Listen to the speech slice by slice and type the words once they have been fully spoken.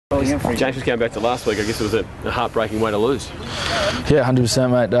James, was going back to last week, I guess it was a heartbreaking way to lose. Yeah,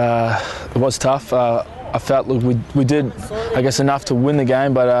 100%, mate. It was tough. I felt we did, I guess, enough to win the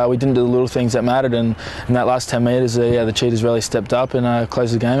game, but we didn't do the little things that mattered. And in that last 10 metres, the Cheetahs really stepped up and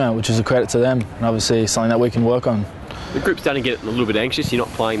closed the game out, which is a credit to them, and obviously something that we can work on. The group's starting to get a little bit anxious. You're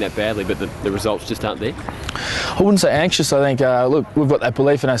not playing that badly, but the results just aren't there. I wouldn't say anxious. I think, look, we've got that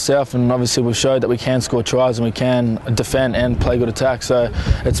belief in ourselves, and obviously we've showed that we can score tries and we can defend and play good attack. So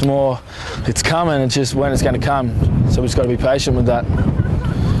it's coming. It's just when it's going to come. So we've just got to be patient with that.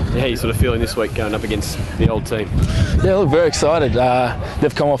 How are you sort of feeling this week going up against the old team? Yeah, look, very excited.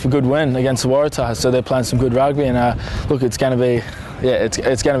 They've come off a good win against the Waratahs, so they're playing some good rugby. And look, it's going to be. Yeah,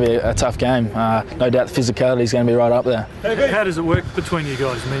 it's going to be a tough game. No doubt the physicality is going to be right up there. How does it work between you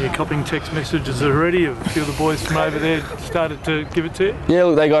guys? I mean, you're copying text messages already. Have a few of the boys from over there started to give it to you? Yeah,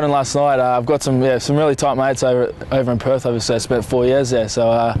 look, they got in last night. I've got some really tight mates over in Perth. Obviously, I spent 4 years there.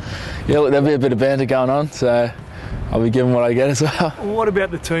 So, yeah, look, there'll be a bit of banter going on. So I'll be giving what I get as well. What about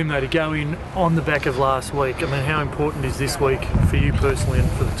the team, though, to go in on the back of last week? I mean, how important is this week for you personally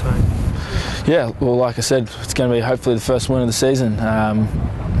and for the team? Yeah, well, like I said, it's going to be hopefully the first win of the season.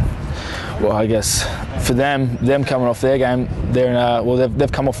 Well, I guess for them coming off their game,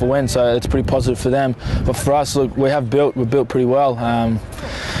 they've come off a win, so it's pretty positive for them. But for us, look, we're built pretty well.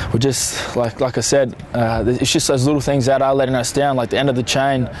 We're just like I said, it's just those little things that are letting us down, like the end of the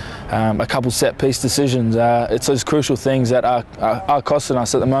chain, a couple set piece decisions. It's those crucial things that are costing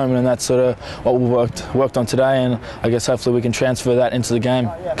us at the moment, and that's sort of what we worked on today. And I guess hopefully we can transfer that into the game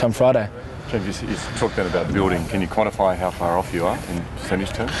come Friday. James, you talked then about building. Can you quantify how far off you are in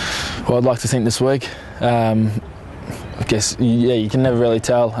percentage terms? Well, I'd like to think this week. I guess, yeah, you can never really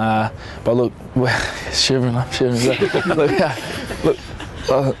tell. But look, we're shivering. Look,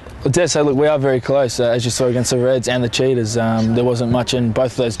 I dare say, look, we are very close. As you saw against the Reds and the Cheetahs, there wasn't much in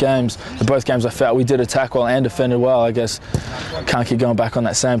both of those games. In both games, I felt we did attack well and defended well. I guess can't keep going back on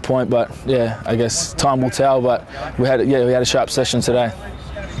that same point, but yeah, I guess time will tell. But we had a sharp session today.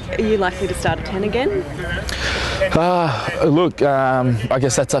 Are you likely to start at 10 again? Look, I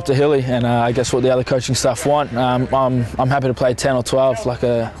guess that's up to Hilly, and I guess what the other coaching staff want. I'm happy to play 10 or 12, like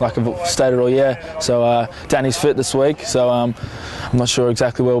I've stated all year. So Danny's fit this week, so I'm not sure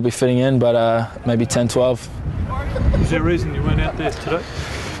exactly where we'll be fitting in, but maybe 10, 12. Is there a reason you weren't out there today?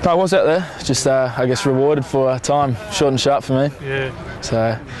 No, I was out there. Just I guess rewarded for time, short and sharp for me. Yeah.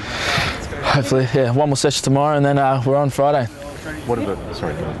 So hopefully, yeah, one more session tomorrow, and then we're on Friday. What about,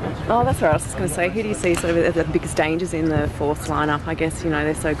 sorry. Oh, that's what I was just going to say. Who do you see sort of the biggest dangers in the fourth lineup? I guess,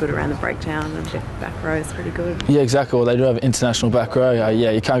 they're so good around the breakdown, and the back row is pretty good. Yeah, exactly. Well, they do have an international back row.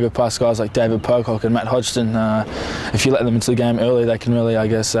 Yeah, you can't go past guys like David Pocock and Matt Hodgson. If you let them into the game early, they can really, I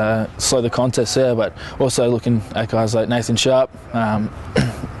guess, slow the contest there. But also looking at guys like Nathan Sharp.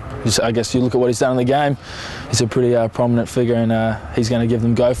 I guess you look at what he's done in the game, he's a pretty prominent figure, and he's going to give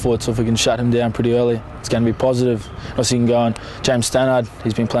them go for it. So if we can shut him down pretty early, it's going to be positive. Also, you can go on James Stannard.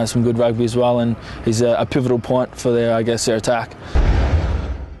 He's been playing some good rugby as well, and he's a pivotal point for their attack.